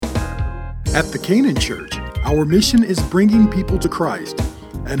At the Canaan Church, our mission is bringing people to Christ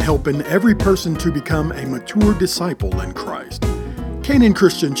and helping every person to become a mature disciple in Christ. Canaan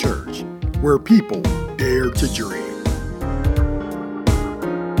Christian Church, where people dare to dream.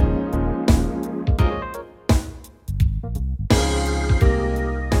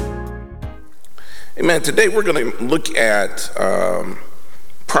 Amen. Today we're going to look at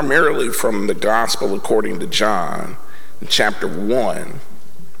primarily from the Gospel according to John, chapter 1,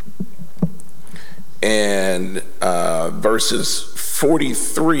 and verses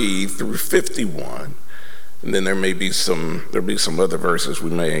 43 through 51. And then there'll be some other verses we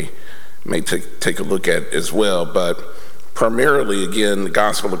may take a look at as well. But primarily, again, the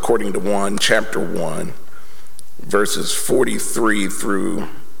Gospel according to chapter 1, verses 43 through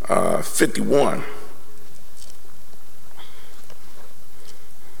 51.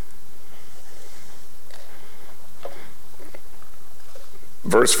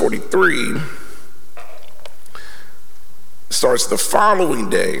 Verse 43 starts, the following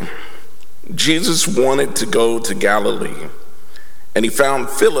day, Jesus wanted to go to Galilee, and he found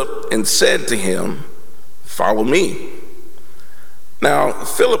Philip and said to him, "Follow me." Now,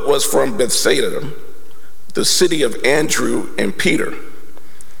 Philip was from Bethsaida, the city of Andrew and Peter.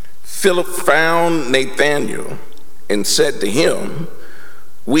 Philip found Nathanael and said to him,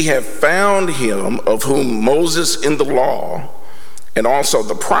 "We have found him of whom Moses in the law and also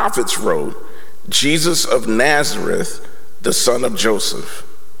the prophets wrote, Jesus of Nazareth, the son of Joseph."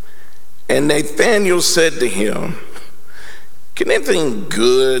 And Nathanael said to him, "Can anything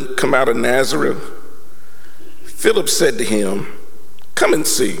good come out of Nazareth?" Philip said to him, "Come and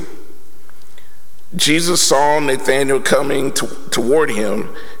see." Jesus saw Nathanael coming toward him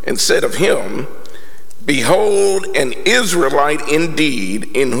and said of him, "Behold, an Israelite indeed,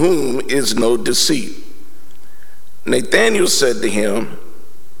 in whom is no deceit." Nathanael said to him,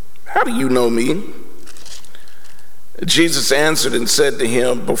 "How do you know me?" Jesus answered and said to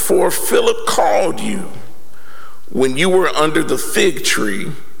him, "Before Philip called you, when you were under the fig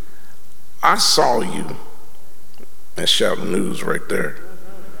tree, I saw you." That's shouting news right there.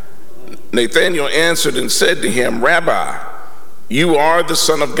 Nathanael answered and said to him, "Rabbi, you are the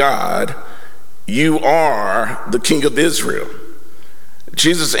Son of God. You are the King of Israel."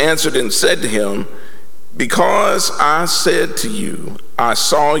 Jesus answered and said to him, "Because I said to you, I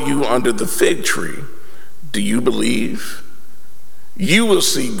saw you under the fig tree, do you believe? You will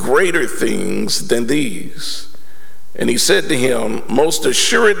see greater things than these." And he said to him, "Most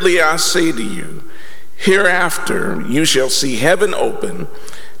assuredly I say to you, hereafter you shall see heaven open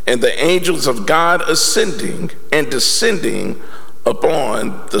and the angels of God ascending and descending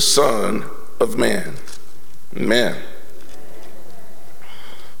upon the Son of Man." Amen.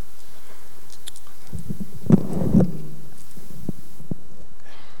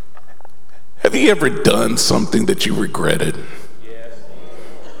 Have you ever done something that you regretted? Yes.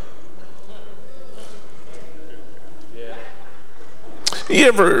 You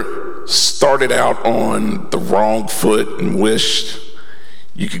ever started out on the wrong foot and wished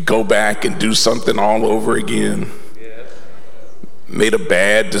you could go back and do something all over again? Yes. Made a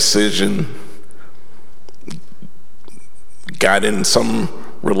bad decision, got in some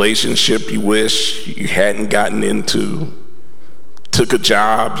relationship you wish you hadn't gotten into, took a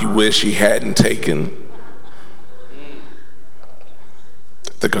job you wish you hadn't taken.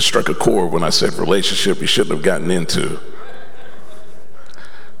 I think I struck a chord when I said relationship you shouldn't have gotten into.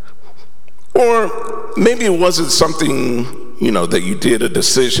 Or maybe it wasn't something, that you did, a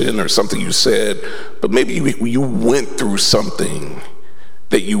decision or something you said, but maybe you went through something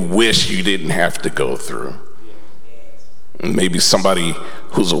that you wish you didn't have to go through. And maybe somebody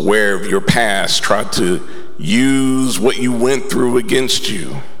who's aware of your past tried to use what you went through against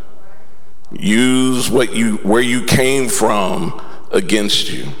you. Use where you came from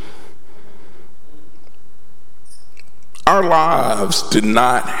against you. Our lives do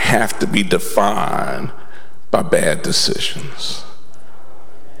not have to be defined by bad decisions.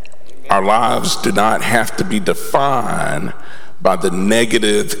 Our lives do not have to be defined by the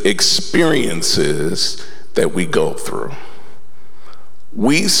negative experiences that we go through.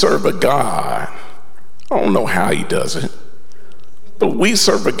 We serve a God, I don't know how he does it, but we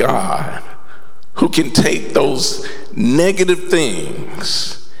serve a God who can take those negative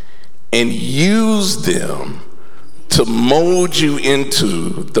things and use them to mold you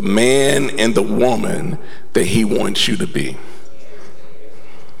into the man and the woman that he wants you to be.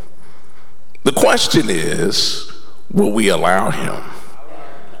 The question is, will we allow him?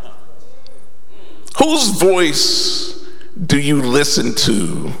 Whose voice do you listen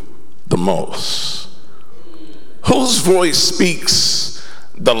to the most? Whose voice speaks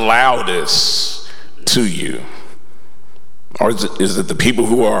the loudest to you? Or is it the people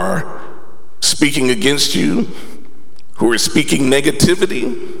who are speaking against you, who are speaking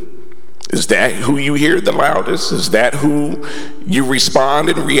negativity? Is that who you hear the loudest? Is that who you respond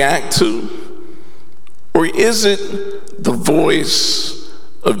and react to? Or is it the voice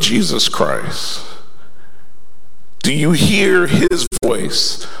of Jesus Christ? Do you hear his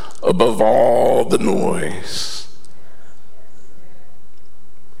voice above all the noise?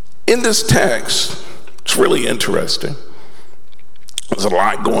 In this text, it's really interesting. There's a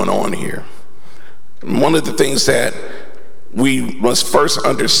lot going on here. And one of the things that we must first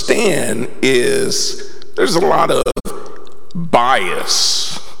understand is there's a lot of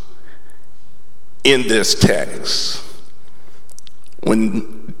bias in this text.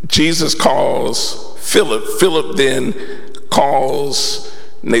 When Jesus calls Philip, Philip then calls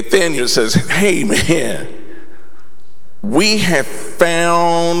Nathanael and says, hey man, we have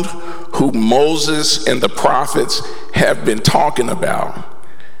found who Moses and the prophets have been talking about.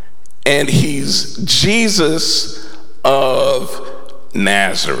 And he's Jesus of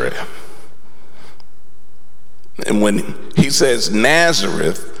Nazareth. And when he says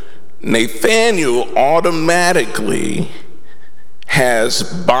Nazareth, Nathanael automatically has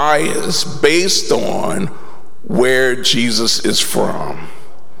bias based on where Jesus is from.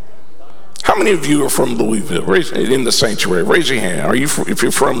 How many of you are from Louisville? In the sanctuary, raise your hand. If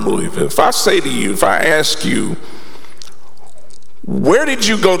you're from Louisville? If I say to you, if I ask you, where did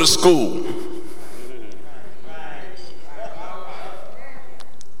you go to school?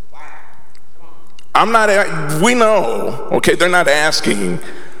 We know, okay, they're not asking,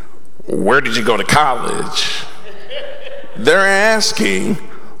 where did you go to college? They're asking,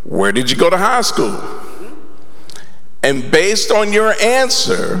 where did you go to high school? And based on your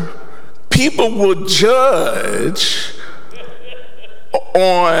answer, people will judge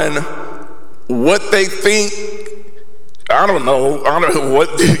on what they think. I don't know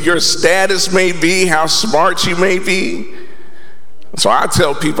what your status may be, how smart you may be. So I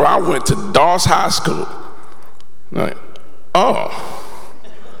tell people I went to Doss High School. Like, oh.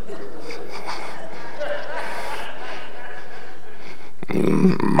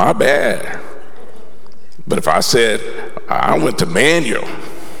 My bad. But if I said I went to Manual,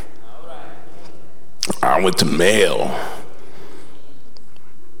 I went to Male.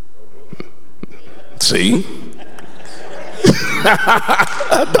 See?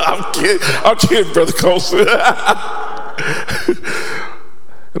 I'm kidding, Brother Colson.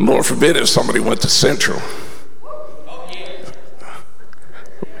 And Lord forbid if somebody went to Central.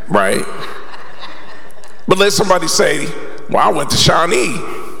 Right? But let somebody say, well, I went to Shawnee.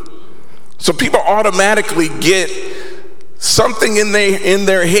 So people automatically get something in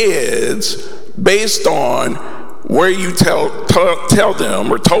their heads based on where you tell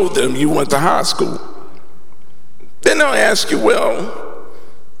them or told them you went to high school. Then they'll ask you, well,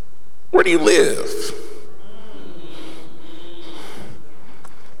 where do you live?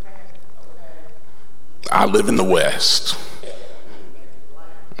 I live in the West.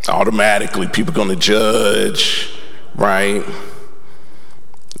 Automatically, people are going to judge, right?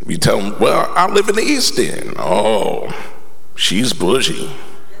 You tell them, well, I live in the East End. Oh, she's bougie.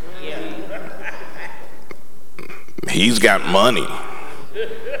 He's got money.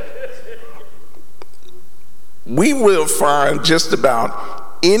 We will find just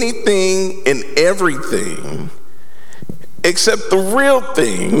about anything and everything except the real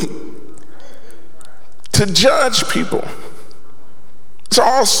thing to judge people. It's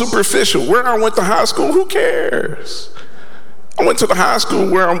all superficial. Where I went to high school, who cares? I went to the high school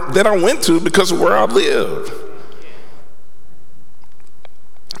that I went to because of where I lived.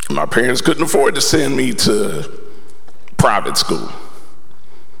 My parents couldn't afford to send me to private school.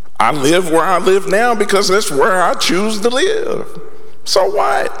 I live where I live now because that's where I choose to live. So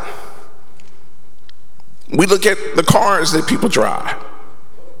what? We look at the cars that people drive.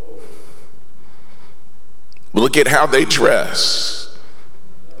 We look at how they dress.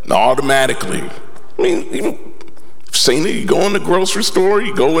 Automatically. I mean, you've seen it. You go in the grocery store,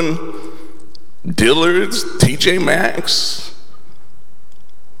 you go in Dillard's, TJ Maxx.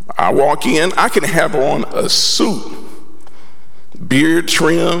 I walk in, I can have on a suit, beard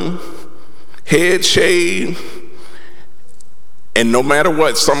trim, head shave, and no matter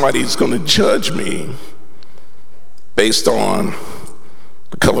what, somebody's going to judge me based on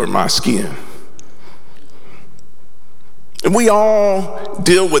the color of my skin. And we all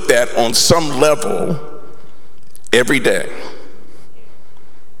deal with that on some level every day.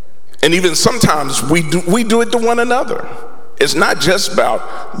 And even sometimes we do it to one another. It's not just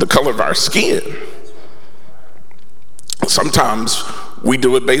about the color of our skin. Sometimes We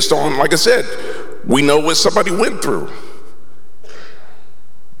do it based on, like I said, we know what somebody went through.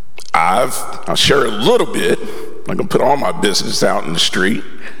 I'll share a little bit. I'm not gonna put all my business out in the street.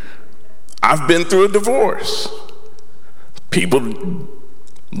 I've been through a divorce. People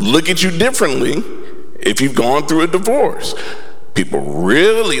look at you differently if you've gone through a divorce. People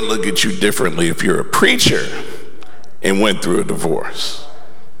really look at you differently if you're a preacher and went through a divorce.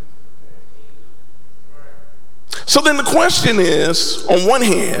 So then the question is, on one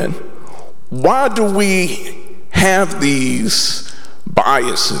hand, why do we have these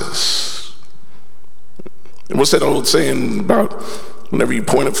biases? What's that old saying about whenever you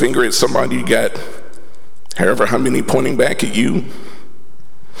point a finger at somebody, you got however how many pointing back at you?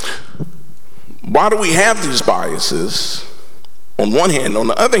 Why do we have these biases? On one hand. On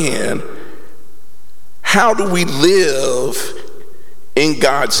the other hand, how do we live in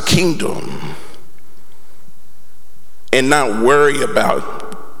God's kingdom and not worry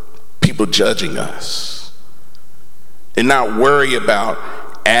about people judging us, and not worry about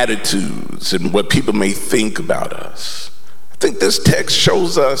attitudes and what people may think about us? I think this text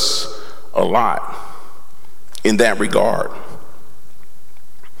shows us a lot in that regard.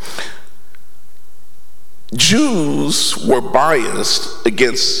 Jews were biased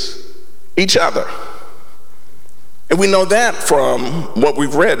against each other. And we know that from what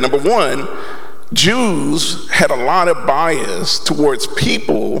we've read. Number one, Jews had a lot of bias towards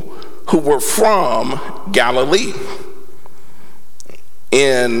people who were from Galilee.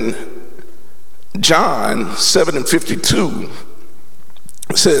 In John 7:52,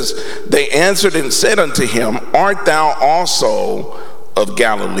 it says, "They answered and said unto him, Art thou also of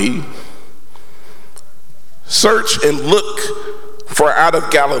Galilee? Search and look, for out of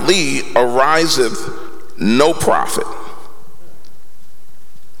Galilee ariseth no prophet."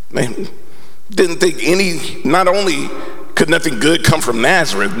 Man, didn't think not only could nothing good come from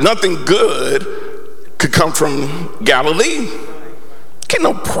Nazareth, nothing good could come from Galilee. Can't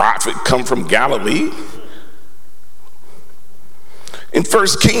no prophet come from Galilee. In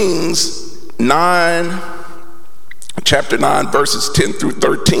 1 Kings 9, chapter 9, verses 10 through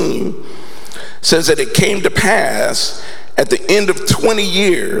 13, says that it came to pass at the end of 20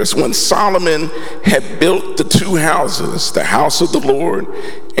 years, when Solomon had built the two houses, the house of the Lord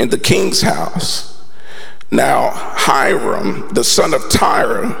and the king's house. Now Hiram, the son of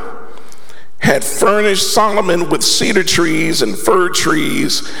Tyre, had furnished Solomon with cedar trees and fir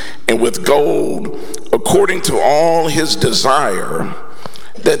trees and with gold, according to all his desire,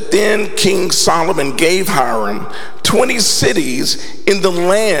 that then King Solomon gave Hiram 20 cities in the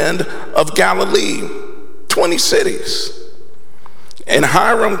land of Galilee. 20 cities. And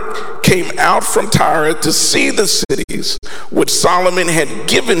Hiram came out from Tyre to see the cities which Solomon had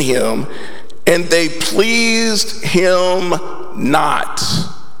given him, and they pleased him not.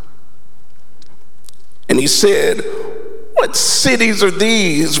 And he said, What cities are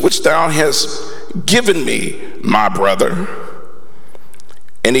these which thou hast given me, my brother?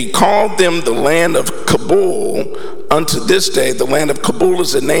 And he called them the land of Kabul. Unto this day, the land of Kabul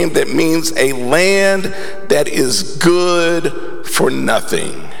is a name that means a land that is good for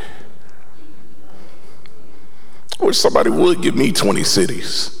nothing. I wish somebody would give me 20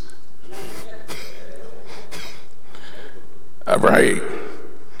 cities. All right.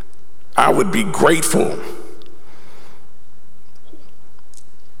 I would be grateful.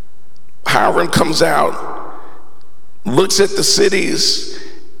 Hiram comes out, looks at the cities,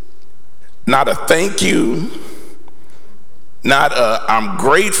 not a thank you, not a I'm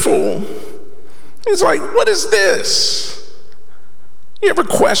grateful. He's like, what is this? You ever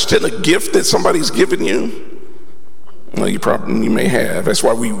question a gift that somebody's given you? Well, you may have. That's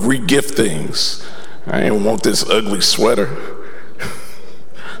why we re-gift things. I didn't want this ugly sweater.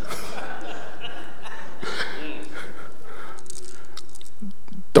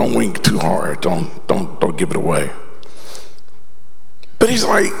 Don't wink too hard. Don't give it away. But he's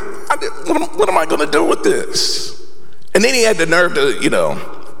like, what am I going to do with this? And then he had the nerve to, he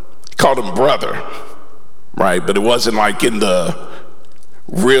called him brother, right? But it wasn't like in the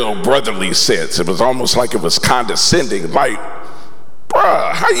real brotherly sense. It was almost like it was condescending, like,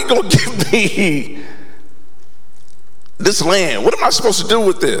 bruh, how you going to give me this land? What am I supposed to do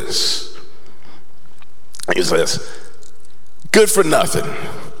with this? He says, good for nothing.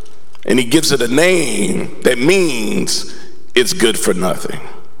 And he gives it a name that means it's good for nothing.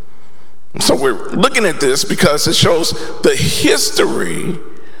 So we're looking at this because it shows the history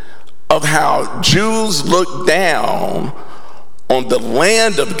of how Jews looked down on the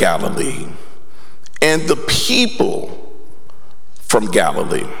land of Galilee and the people from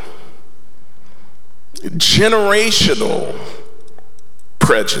Galilee. Generational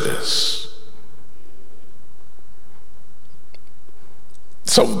prejudice.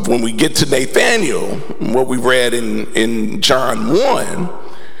 So when we get to Nathanael, what we read in John 1,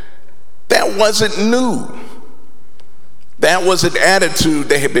 that wasn't new. That was an attitude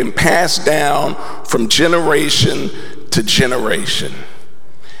that had been passed down from generation to generation.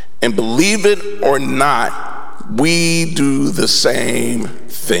 And believe it or not, we do the same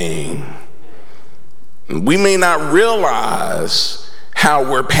thing. We may not realize how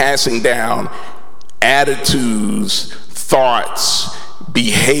we're passing down attitudes, thoughts,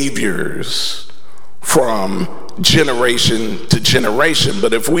 behaviors from generation to generation.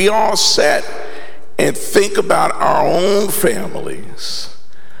 But if we all sat and think about our own families,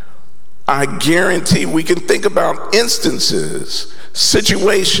 I guarantee we can think about instances,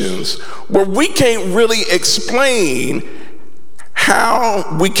 situations where we can't really explain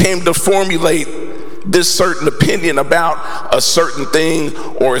how we came to formulate this certain opinion about a certain thing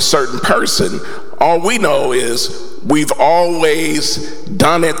or a certain person. All we know is we've always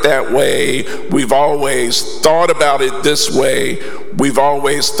done it that way. We've always thought about it this way. We've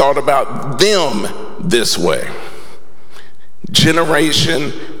always thought about them this way.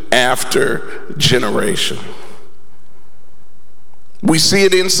 Generation after generation. We see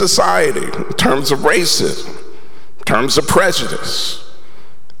it in society in terms of racism, in terms of prejudice,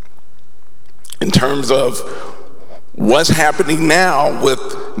 in terms of what's happening now with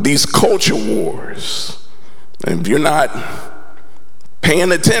these culture wars. And if you're not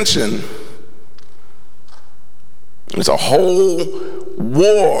paying attention, there's a whole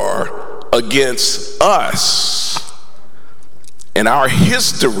war against us and our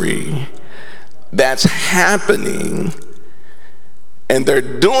history that's happening, and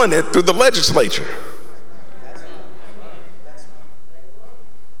they're doing it through the legislature.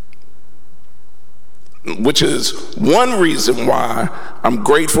 Which is one reason why I'm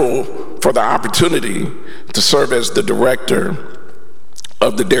grateful for the opportunity to serve as the director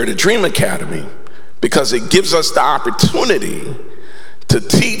of the Dare to Dream Academy, because it gives us the opportunity to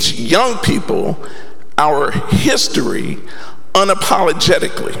teach young people our history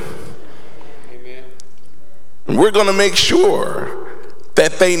unapologetically. Amen. And we're going to make sure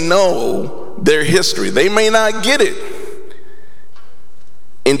that they know their history. They may not get it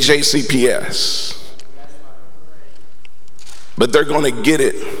in JCPS, but they're going to get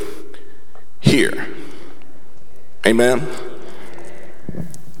it here. Amen.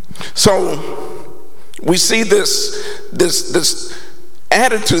 So we see this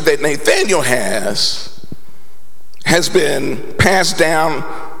attitude that Nathanael has been passed down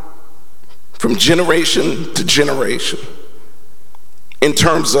from generation to generation in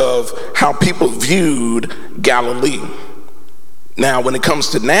terms of how people viewed Galilee. Now, when it comes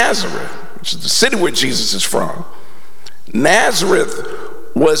to Nazareth, which is the city where Jesus is from, Nazareth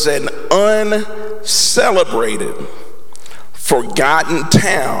was an uncelebrated, forgotten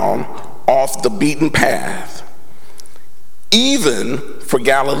town off the beaten path, even for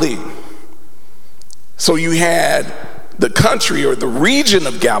Galilee. So you had the country or the region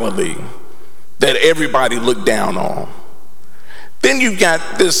of Galilee that everybody looked down on. Then you've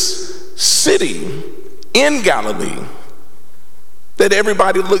got this city in Galilee that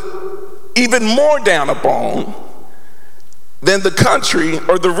everybody looked even more down upon than the country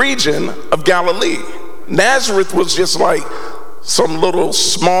or the region of Galilee. Nazareth was just like some little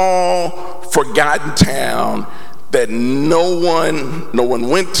small, forgotten town that no one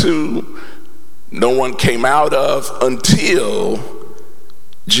went to, no one came out of until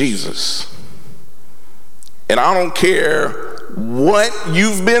Jesus. And I don't care what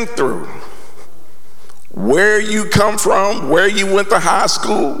you've been through, where you come from, where you went to high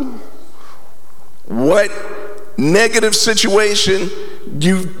school, what negative situation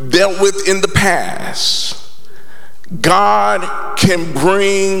you've dealt with in the past, God can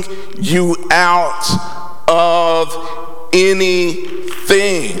bring you out of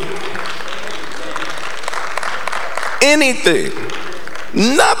anything. Anything.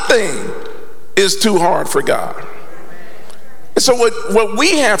 Nothing is too hard for God. And so what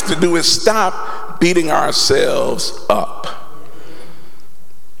we have to do is stop beating ourselves up.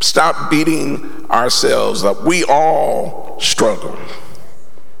 Stop beating ourselves up. We all struggle.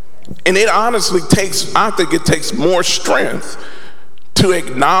 And it honestly I think it takes more strength to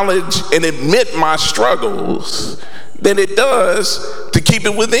acknowledge and admit my struggles than it does to keep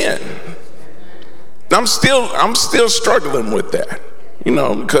it within. I'm still struggling with that,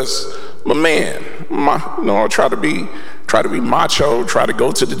 because I'm a man. I try to be macho, try to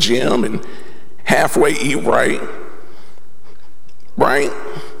go to the gym and halfway eat right?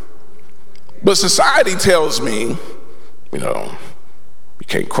 But society tells me,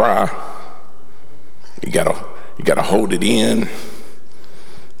 can't cry. You gotta hold it in.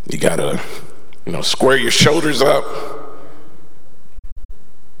 You gotta, square your shoulders up.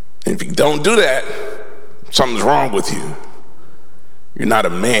 And if you don't do that, something's wrong with you. You're not a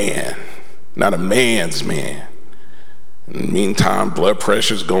man, not a man's man. In the meantime, blood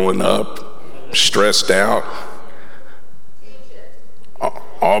pressure's going up, stressed out.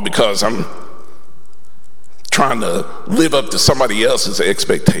 All because I'm trying to live up to somebody else's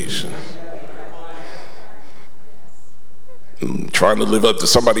expectations. Trying to live up to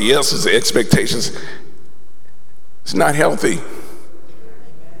somebody else's expectations is not healthy.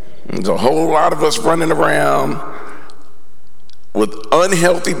 There's a whole lot of us running around with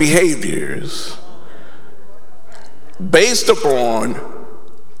unhealthy behaviors based upon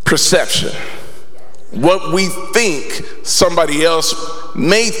perception, what we think somebody else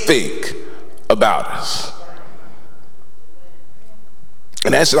may think about us.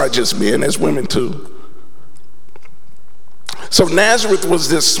 And that's not just men, that's women too. So Nazareth was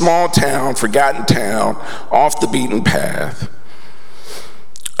this small town, forgotten town, off the beaten path.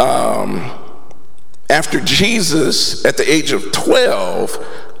 After Jesus, at the age of 12,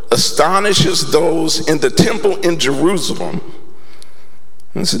 astonishes those in the temple in Jerusalem.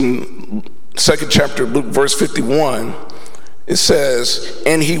 It's in 2nd chapter of Luke, verse 51. It says,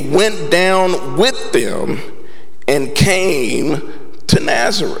 and he went down with them and came to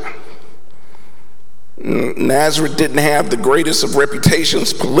Nazareth. Nazareth didn't have the greatest of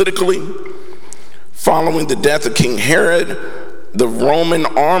reputations politically. Following the death of King Herod, the Roman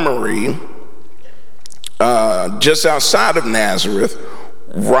armory just outside of Nazareth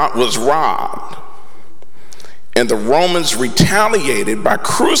was robbed. And the Romans retaliated by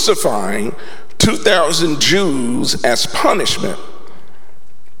crucifying 2,000 Jews as punishment.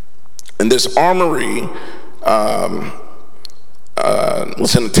 And this armory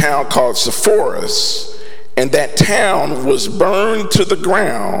was in a town called Sepphoris, and that town was burned to the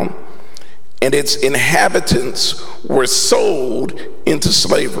ground, and its inhabitants were sold into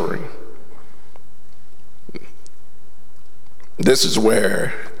slavery. This is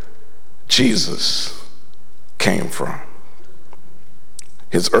where Jesus came from,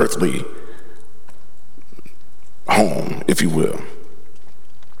 his earthly home, if you will.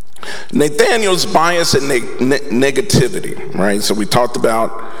 Nathanael's bias and negativity, right? So we talked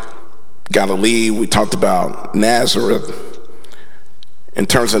about Galilee, we talked about Nazareth. In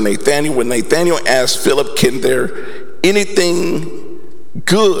terms of Nathanael, when Nathanael asked Philip, can there anything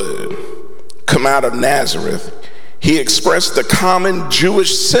good come out of Nazareth? He expressed the common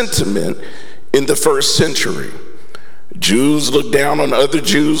Jewish sentiment in the first century. Jews looked down on other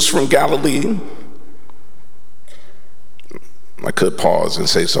Jews from Galilee. I could pause and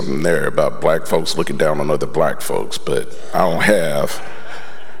say something there about black folks looking down on other black folks, but I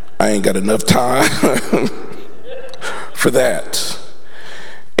ain't got enough time for that.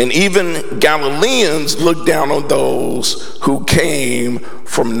 And even Galileans looked down on those who came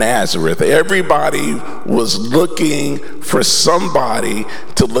from Nazareth. Everybody was looking for somebody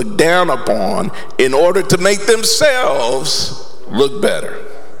to look down upon in order to make themselves look better.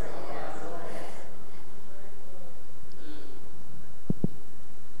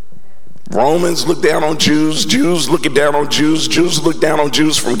 Romans look down on Jews, Jews looking down on Jews, Jews look down on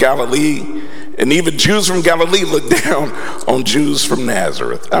Jews from Galilee, and even Jews from Galilee look down on Jews from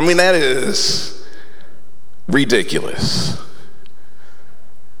Nazareth. I mean, that is ridiculous.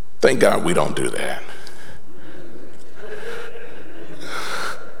 Thank God we don't do that.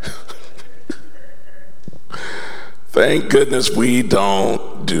 Thank goodness we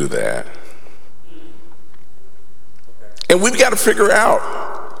don't do that. And we've got to figure out,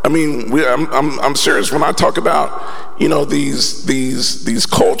 I mean, I'm serious when I talk about, these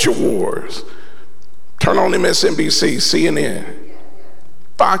culture wars. Turn on MSNBC, CNN,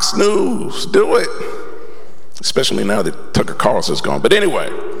 Fox News, do it. Especially now that Tucker Carlson's gone. But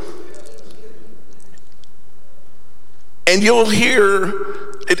anyway. And you'll hear,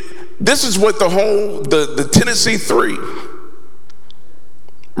 this is what the Tennessee Three,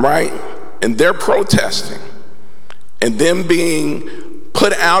 right? And they're protesting and them being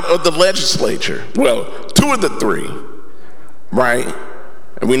put out of the legislature. Well, two of the three, right?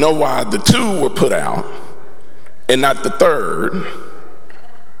 And we know why the two were put out and not the third.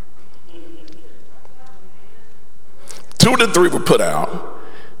 Two of the three were put out.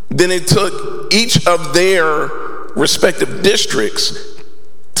 Then it took each of their respective districts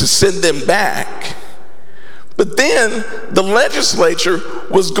to send them back. But then the legislature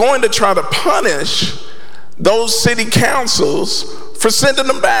was going to try to punish those city councils for sending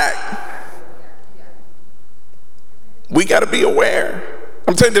them back. We got to be aware.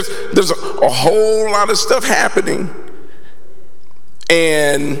 I'm telling you, there's a whole lot of stuff happening.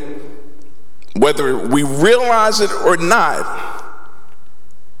 And whether we realize it or not,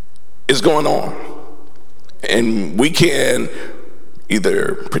 it's going on. And we can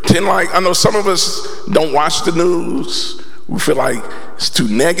either pretend like, I know some of us don't watch the news. We feel like it's too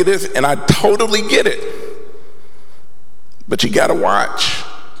negative, and I totally get it. But you got to watch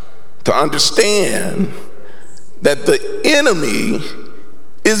to understand that the enemy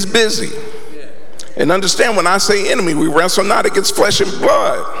is busy. And understand, when I say enemy, we wrestle not against flesh and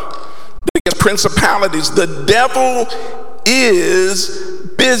blood, but against principalities. The devil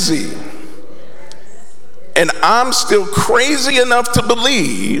is busy. And I'm still crazy enough to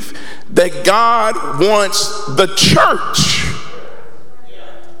believe that God wants the church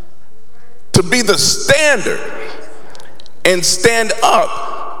to be the standard and stand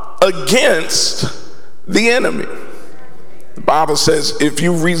up against the enemy. The Bible says if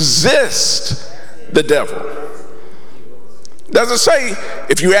you resist the devil, it doesn't say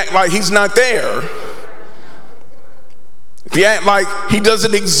if you act like he's not there, if you act like he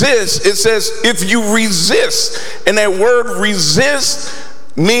doesn't exist. It says if you resist. And that word resist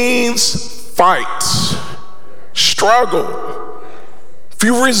means fight, struggle. If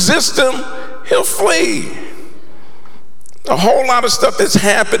you resist him, he'll flee. A whole lot of stuff that's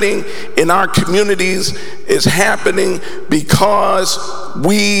happening in our communities is happening because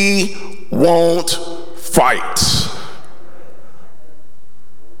we won't fight.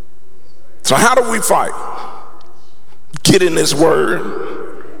 So how do we fight? Get in this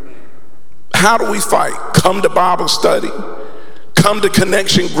word. How do we fight? Come to Bible study. Come to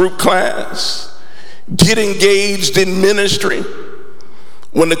connection group class. Get engaged in ministry.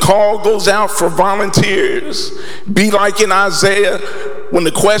 When the call goes out for volunteers, be like in Isaiah, when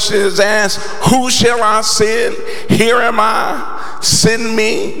the question is asked, who shall I send? Here am I, send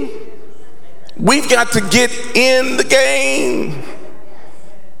me. We've got to get in the game.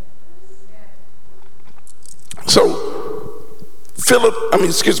 So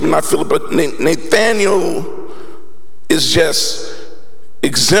Nathaniel is just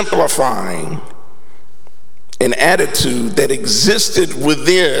exemplifying an attitude that existed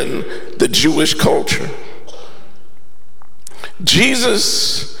within the Jewish culture.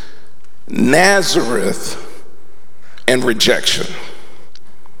 Jesus, Nazareth, and rejection.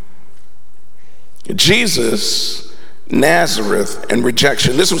 Jesus, Nazareth, and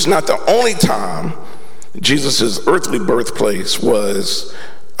rejection. This was not the only time Jesus' earthly birthplace was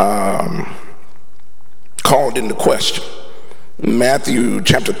called into question. Matthew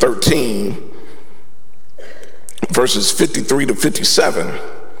chapter 13, verses 53 to 57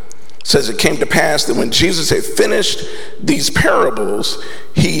 says, it came to pass that when Jesus had finished these parables,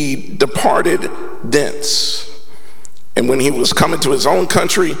 he departed thence. And when he was coming to his own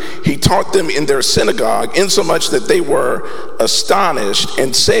country, he taught them in their synagogue, insomuch that they were astonished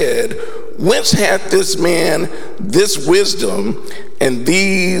and said, whence hath this man this wisdom and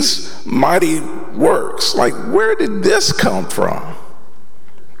these mighty works? Like, where did this come from?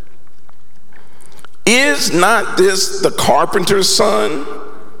 Is not this the carpenter's son?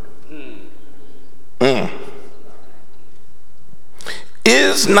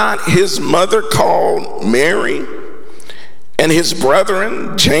 Is not his mother called Mary, and his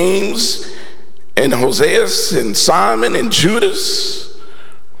brethren James and Hoseas and Simon and Judas,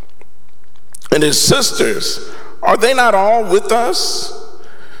 and his sisters, are they not all with us?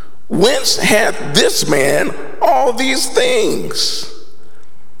 Whence hath this man all these things?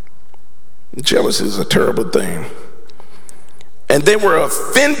 Jealousy is a terrible thing. And they were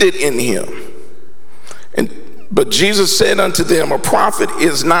offended in him. But Jesus said unto them, a prophet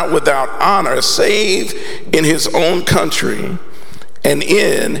is not without honor, save in his own country and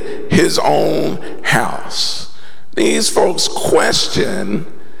in his own house. These folks question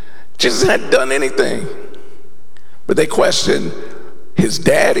Jesus hadn't done anything, but they questioned his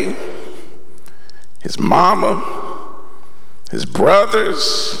daddy, his mama, his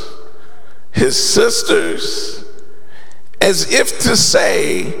brothers, his sisters, as if to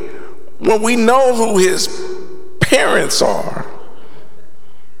say, well, we know who his parents are.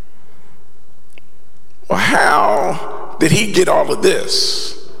 Well, how did he get all of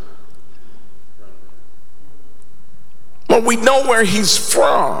this? Well, we know where he's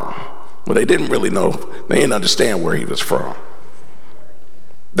from. Well, they didn't really know. They didn't understand where he was from.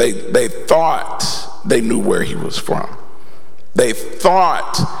 They thought they knew where he was from. They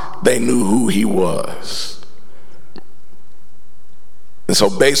thought they knew who he was. And so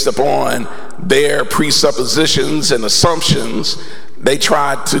based upon their presuppositions and assumptions, They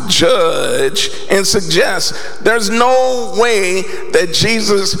tried to judge and suggest there's no way that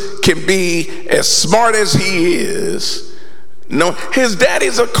Jesus can be as smart as he is. No, his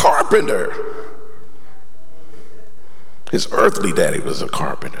daddy's a carpenter. His earthly daddy was a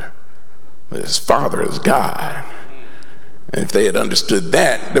carpenter. His father is God. And if they had understood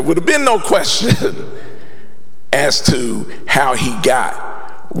that, there would have been no question as to how he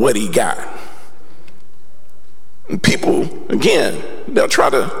got what he got. And people, again, they'll try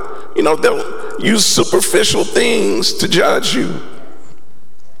to, they'll use superficial things to judge you.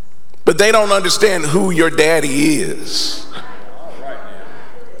 But they don't understand who your daddy is.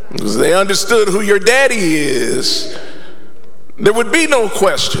 Because they understood who your daddy is, there would be no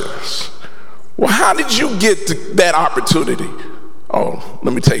questions. Well, how did you get to that opportunity? Oh,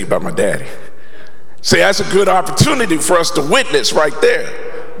 let me tell you about my daddy. See, that's a good opportunity for us to witness right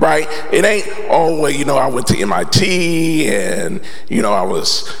there, right? It ain't, I went to MIT and, I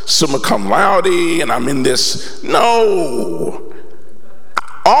was summa cum laude and I'm in this. No.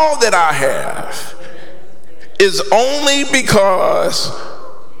 All that I have is only because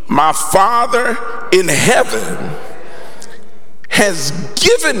my Father in heaven has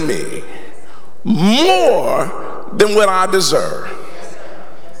given me more than what I deserve.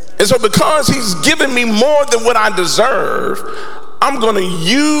 And so because he's given me more than what I deserve, I'm going to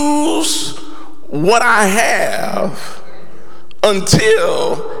use what I have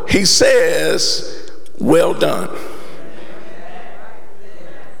until he says, well done.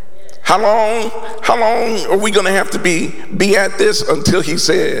 How long are we going to have to be at this until he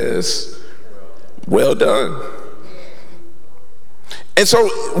says, well done? And so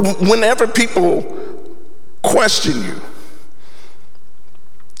whenever people question you,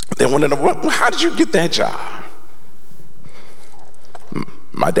 they want to know, well, how did you get that job?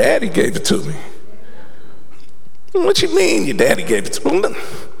 My daddy gave it to me. What you mean your daddy gave it to me?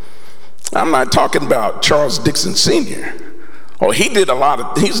 I'm not talking about Charles Dixon Sr. Oh, he's done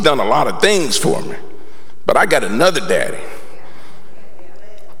a lot of things for me. But I got another daddy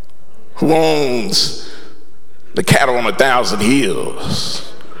who owns the cattle on 1,000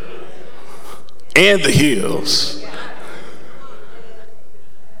 hills and the hills.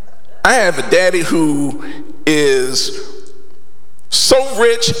 I have a daddy who is so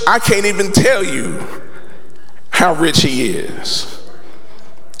rich, I can't even tell you how rich he is.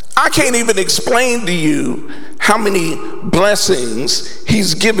 I can't even explain to you how many blessings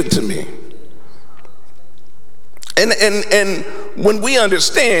he's given to me. And when we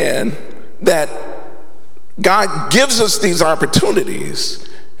understand that God gives us these opportunities,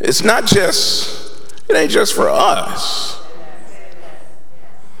 it ain't just for us.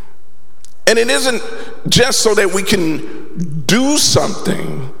 And it isn't just so that we can do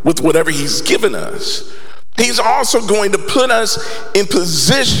something with whatever he's given us. He's also going to put us in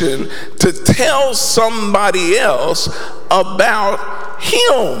position to tell somebody else about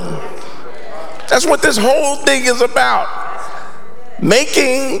him. That's what this whole thing is about.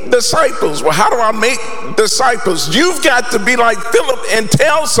 Making disciples. Well, how do I make disciples? You've got to be like Philip and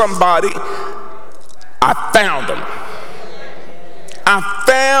tell somebody, I found him. I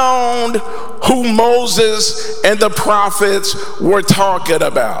found who Moses and the prophets were talking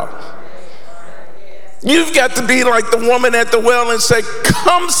about. You've got to be like the woman at the well and say,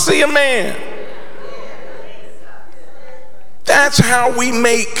 come see a man. That's how we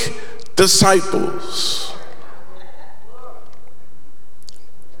make disciples.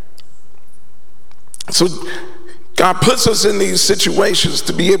 So God puts us in these situations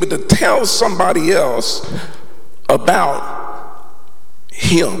to be able to tell somebody else about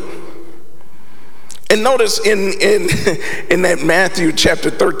him. And notice in that Matthew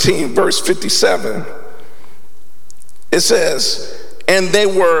chapter 13, verse 57, it says, and they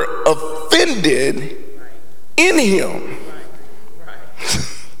were offended in him.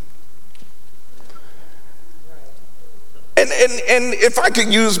 And if I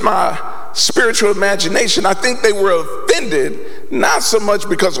could use my spiritual imagination, I think they were offended not so much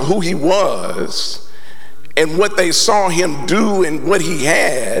because of who he was and what they saw him do and what he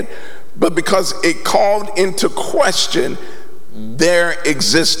had, but because it called into question their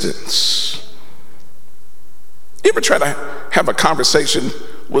existence. You ever try to have a conversation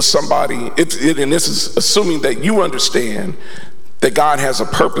with somebody, and this is assuming that you understand that God has a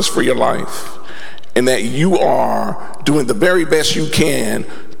purpose for your life and that you are doing the very best you can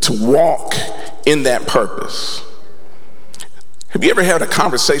to walk in that purpose. Have you ever had a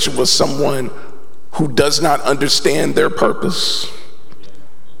conversation with someone who does not understand their purpose?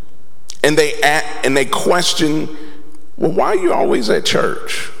 And they question, well, why are you always at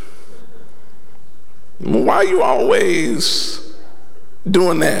church? Why are you always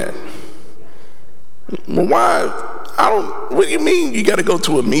doing that. Well, why? What do you mean you got to go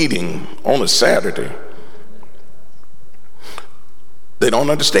to a meeting on a Saturday? They don't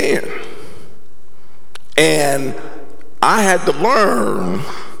understand. And I had to learn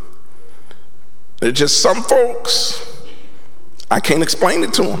that just some folks, I can't explain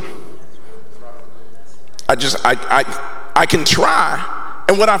it to them. I can try.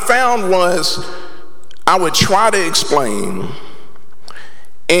 And what I found was I would try to explain,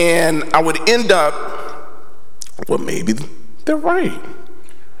 and I would end up, well, maybe they're right.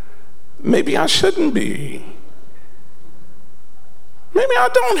 Maybe I shouldn't be. Maybe I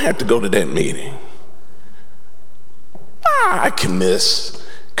don't have to go to that meeting. I can miss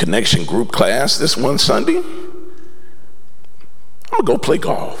connection group class this one Sunday. I'm gonna go play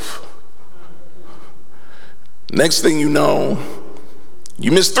golf. Next thing you know,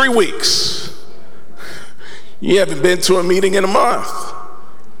 you missed 3 weeks. You haven't been to a meeting in a month.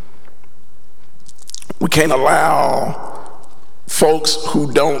 We can't allow folks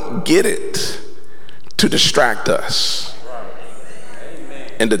who don't get it to distract us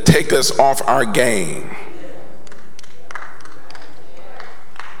and to take us off our game.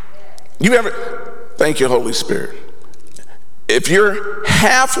 Thank you, Holy Spirit. If you're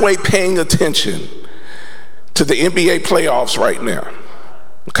halfway paying attention to the NBA playoffs right now,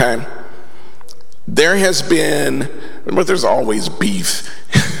 okay, there has been, but there's always beef,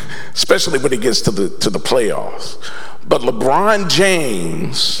 especially when it gets to the playoffs. But LeBron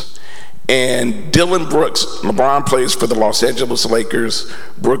James and Dylan Brooks, LeBron plays for the Los Angeles Lakers,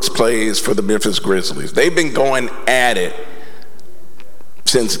 Brooks plays for the Memphis Grizzlies. They've been going at it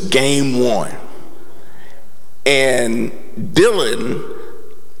since game 1. And Dylan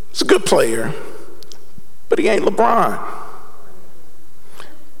is a good player, but he ain't LeBron.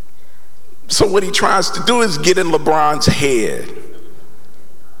 So what he tries to do is get in LeBron's head.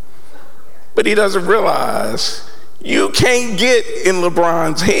 But he doesn't realize you can't get in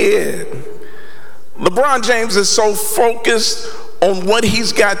LeBron's head. LeBron James is so focused on what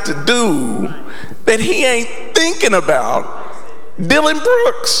he's got to do that he ain't thinking about Dylan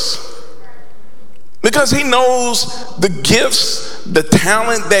Brooks, because he knows the gifts, the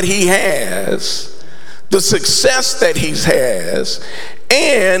talent that he has, the success that he has,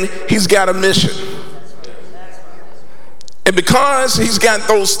 and he's got a mission. And because he's got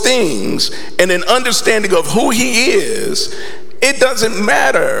those things and an understanding of who he is, it doesn't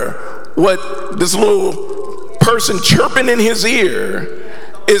matter what this little person chirping in his ear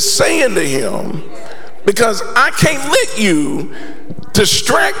is saying to him, because I can't let you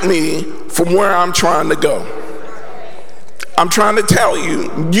distract me from where I'm trying to go. I'm trying to tell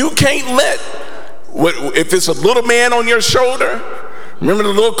you, you can't let, if it's a little man on your shoulder, remember the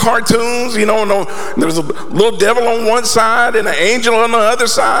little cartoons, you know, there's a little devil on one side and an angel on the other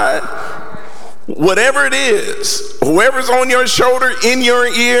side. Whatever it is, whoever's on your shoulder, in your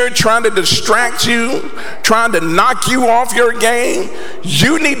ear, trying to distract you, trying to knock you off your game,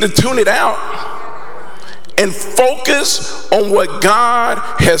 you need to tune it out and focus on what God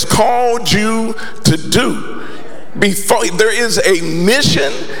has called you to do. There is a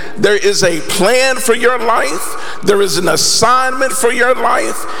mission, there is a plan for your life, there is an assignment for your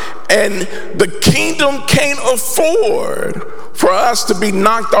life, and the kingdom can't afford for us to be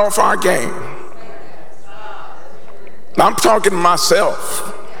knocked off our game. I'm talking to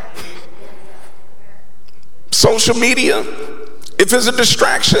myself. Social media, if it's a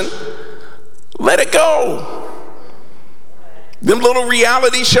distraction, let it go. Them little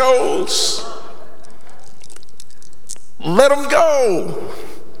reality shows, let them go.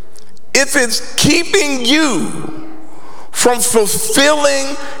 If it's keeping you from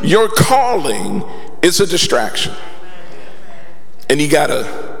fulfilling your calling, it's a distraction. And you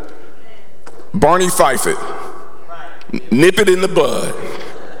gotta Barney Fife it, nip it in the bud.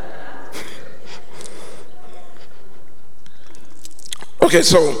 Okay,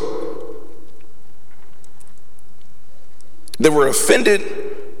 so they were offended.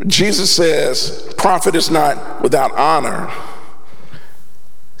 Jesus says, prophet is not without honor,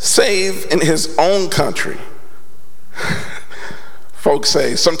 save in his own country. Folks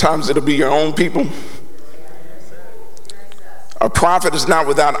say, sometimes it'll be your own people. A prophet is not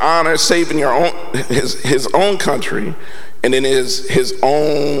without honor, save in his own country, and in his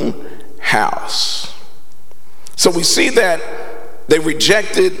own house. So we see that they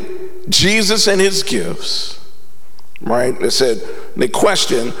rejected Jesus and his gifts. Right? They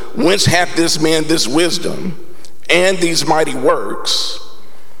questioned, whence hath this man this wisdom and these mighty works?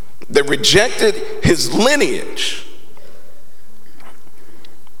 They rejected his lineage.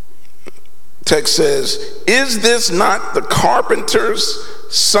 Text says, is this not the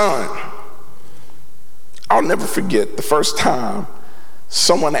carpenter's son? I'll never forget the first time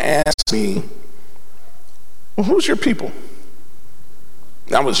someone asked me, well, who's your people?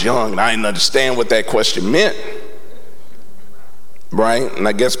 I was young and I didn't understand what that question meant. Right? And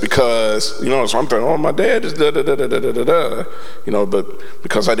I guess because, so I'm thinking, oh, my dad is da-da-da-da-da-da-da, but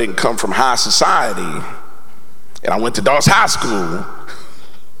because I didn't come from high society and I went to Dawes High School,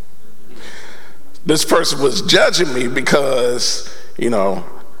 this person was judging me because, I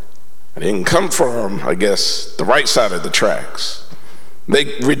didn't come from, I guess, the right side of the tracks.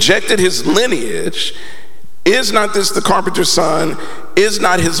 They rejected his lineage. Is not this the carpenter's son? Is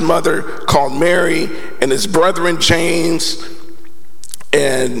not his mother called Mary, and his brethren James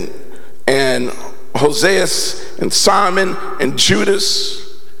and Hoseas and Simon and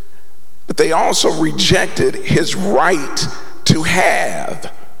Judas? But they also rejected his right to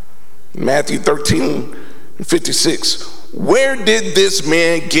have. Matthew 13:56. Where did this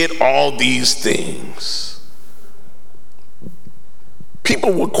man get all these things?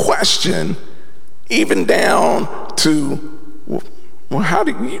 People would question, even down to, well, how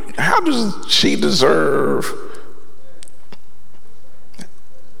does she deserve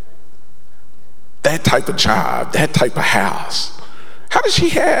that type of job, that type of house? How does she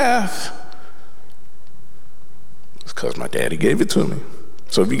have? It's because my daddy gave it to me.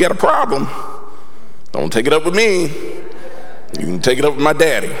 So if you got a problem, don't take it up with me. You can take it up with my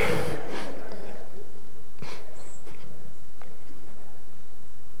daddy.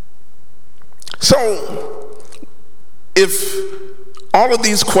 So if all of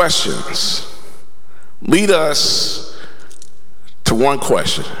these questions lead us to one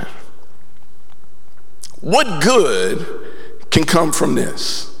question, what good can come from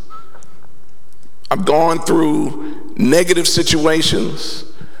this? I've gone through negative situations,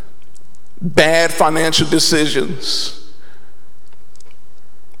 bad financial decisions.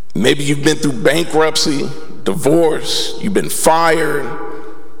 Maybe you've been through bankruptcy, divorce, you've been fired.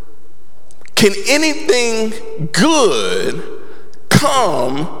 Can anything good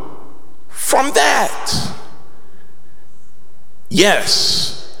come from that?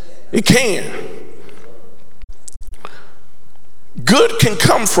 Yes, it can. Good can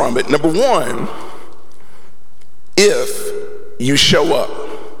come from it, number one, if you show up.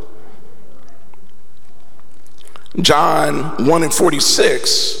 John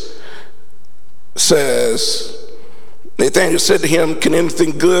 1:46 says, Nathanael said to him, can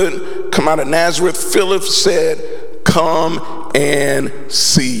anything good come out of Nazareth? Philip said, come and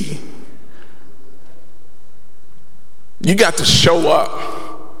see. You got to show up.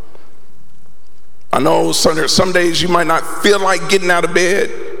 I know some days you might not feel like getting out of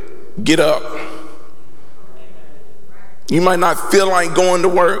bed. Get up. You might not feel like going to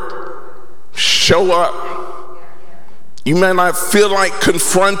work. Show up. You may not feel like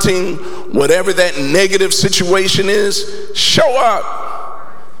confronting whatever that negative situation is. Show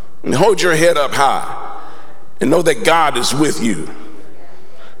up and hold your head up high and know that God is with you.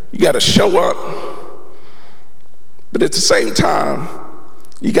 You got to show up, but at the same time,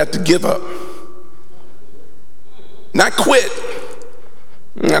 you got to give up. Not quit.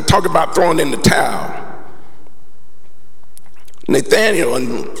 I'm not talking about throwing in the towel. Nathanael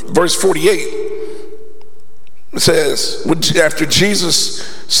in verse 48 says, after Jesus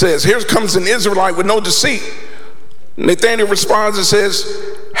says, here comes an Israelite with no deceit, Nathanael responds and says,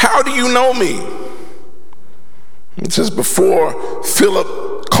 how do you know me? It says, before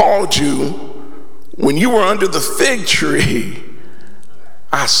Philip called you, when you were under the fig tree,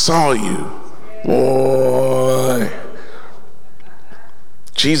 I saw you. Boy,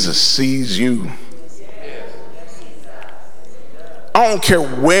 Jesus sees you. I don't care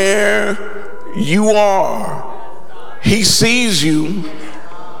where you are. He sees you.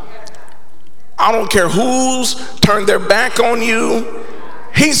 I don't care who's turned their back on you.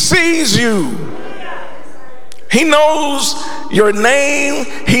 He sees you. He knows your name.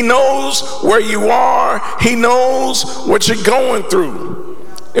 He knows where you are. He knows what you're going through.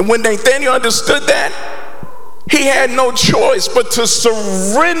 And when Nathanael understood that, he had no choice but to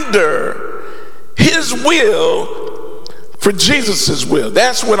surrender his will for Jesus' will.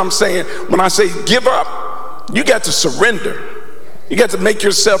 That's what I'm saying when I say give up. You got to surrender. You got to make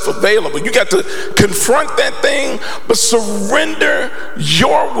yourself available. You got to confront that thing, but surrender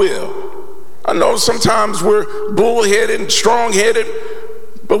your will. I know sometimes we're bullheaded and strong-headed,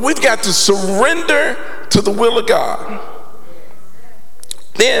 but we've got to surrender to the will of God.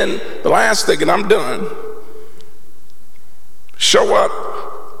 Then the last thing, and I'm done, show up,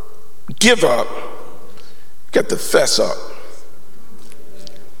 give up, got to fess up.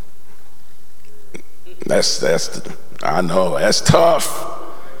 I know, that's tough.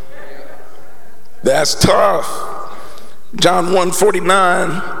 That's tough. John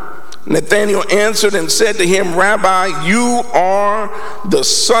 1:49, Nathanael answered and said to him, Rabbi, you are the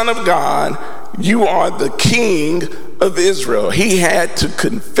Son of God. You are the King of Israel. He had to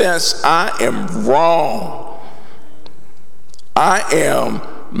confess, I am wrong.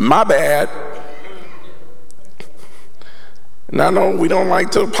 My bad. And I know we don't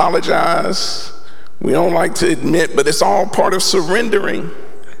like to apologize. We don't like to admit, but it's all part of surrendering.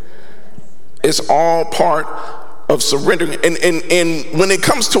 It's all part of surrendering. And when it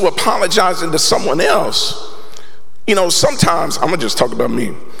comes to apologizing to someone else, sometimes, I'm going to just talk about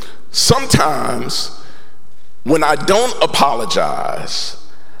me. Sometimes when I don't apologize,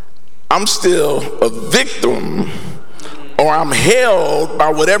 I'm still a victim, or I'm held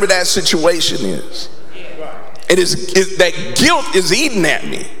by whatever that situation is. That guilt is eating at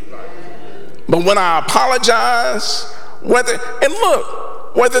me. But when I apologize, whether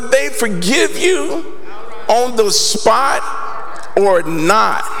they forgive you on the spot or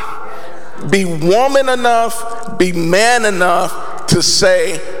not, be woman enough, be man enough to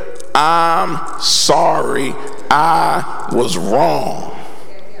say, I'm sorry, I was wrong.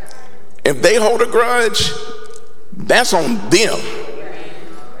 If they hold a grudge, that's on them.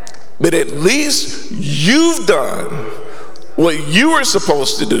 But at least you've done what you were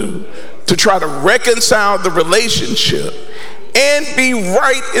supposed to do to try to reconcile the relationship and be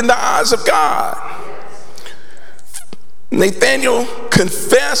right in the eyes of God. Nathanael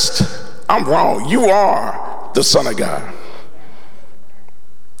confessed, I'm wrong. You are the Son of God.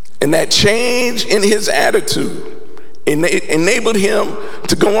 And that change in his attitude enabled him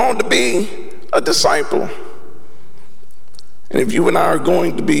to go on to be a disciple. And if you and I are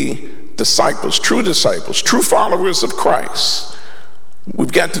going to be disciples, true followers of Christ,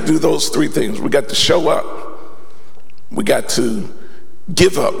 we've got to do those three things. We've got to show up. We got to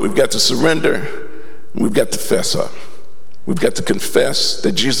give up. We've got to surrender. We've got to fess up. We've got to confess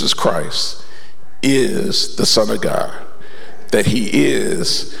that Jesus Christ is the Son of God, that he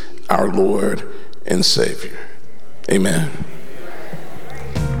is our Lord and Savior. Amen.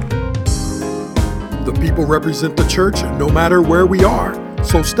 The people represent the church no matter where we are.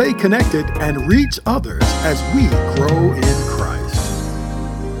 So stay connected and reach others as we grow in Christ.